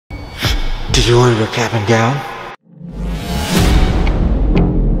Did you order a cap and gown?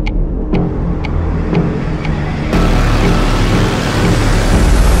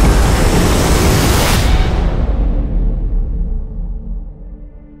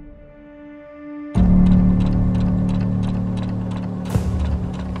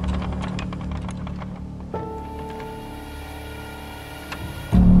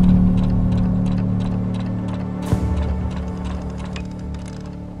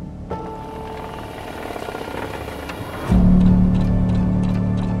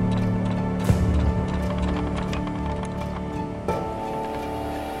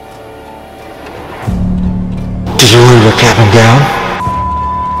 Did you order a cap and gown?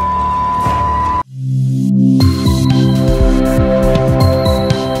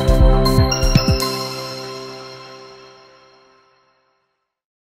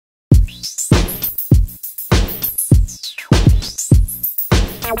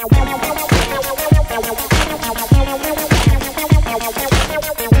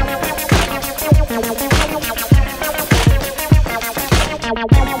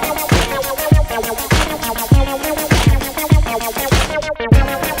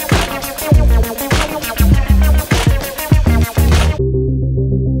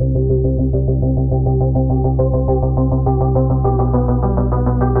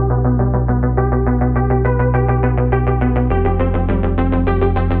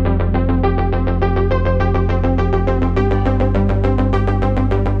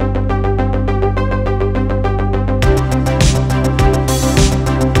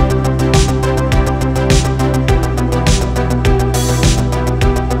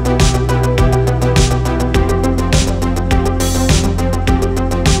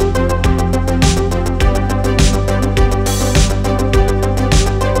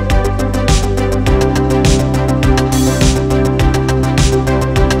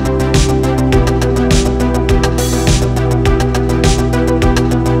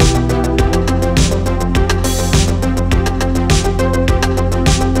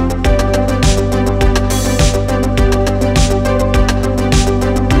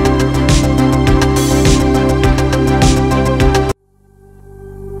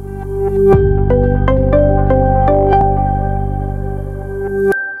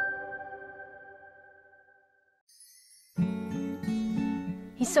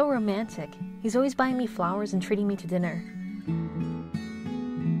 He's so romantic. He's always buying me flowers and treating me to dinner.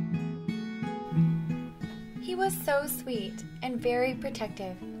 He was so sweet and very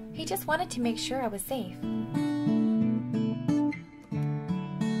protective. He just wanted to make sure I was safe.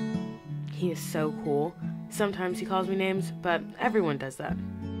 He is so cool. Sometimes he calls me names, but everyone does that.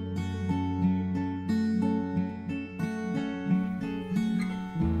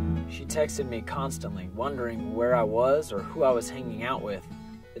 She texted me constantly, wondering where I was or who I was hanging out with.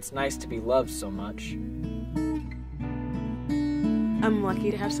 It's nice to be loved so much. I'm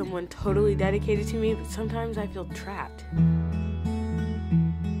lucky to have someone totally dedicated to me, but sometimes I feel trapped.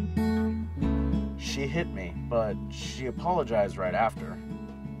 She hit me, but she apologized right after.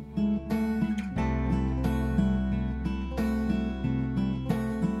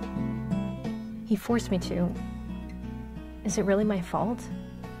 He forced me to. Is it really my fault?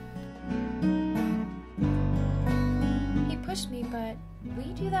 He pushed me, but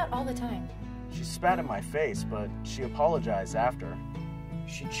we do that all the time. She spat in my face, but she apologized after.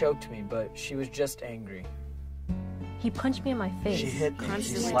 She choked me, but she was just angry. He punched me in my face. She hit me, she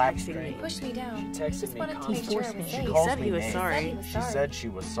Constantly slapped texting me. me. Pushed me down. She He texted just me wanted to constantly. make sure I forced was me. safe. She He calls said me he was names. sorry. He said he was She sorry. said she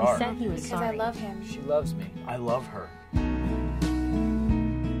was He sorry. said he was Because sorry. I love him. She loves me. I love her.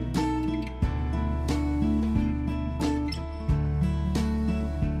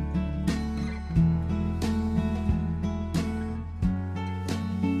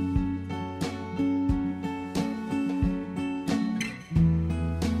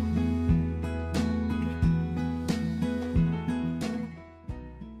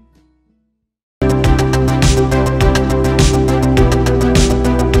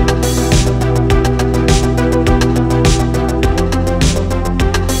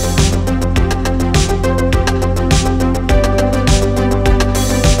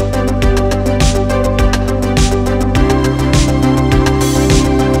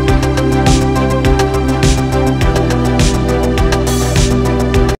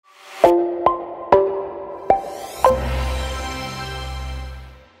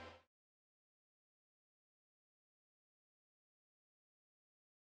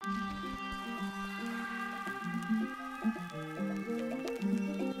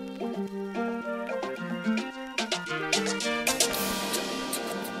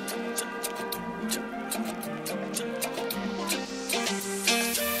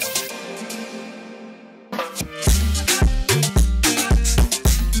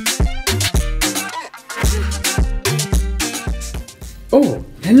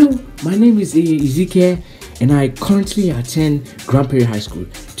 My name is Ezekiel and I currently attend Grand Prairie High School.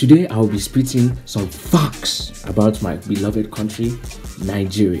 Today I will be spitting some facts about my beloved country,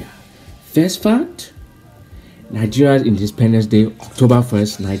 Nigeria. First fact, Nigeria's Independence Day, October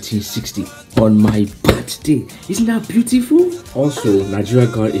 1st, 1960, on my birthday. Isn't that beautiful? Also, Nigeria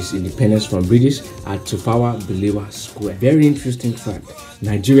got its independence from British at Tafawa Balewa Square. Very interesting fact.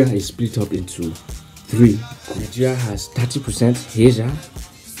 Nigeria is split up into 3. Nigeria has 30% Haza,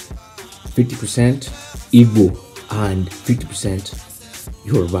 50% Igbo, and 50%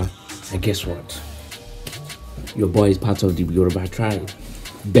 Yoruba. And guess what? Your boy is part of the Yoruba tribe.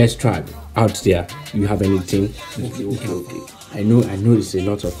 Best tribe out there. You have anything? Okay. I know it's a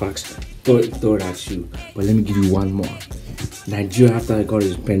lot of facts thrown at you, but let me give you one more. Nigeria, after it got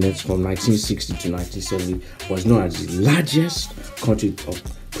its independence from 1960 to 1970, was known as the largest country of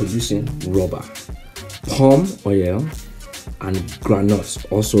producing rubber, palm oil, and granules,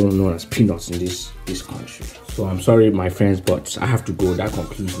 also known as peanuts in this country. So I'm sorry, my friends, but I have to go. That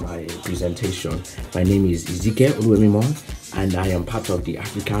concludes my presentation. My name is Ezekiel Oluwemimon, and I am part of the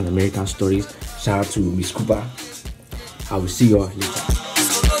African American Stories. Shout out to Miss Cooper. I will see you all later.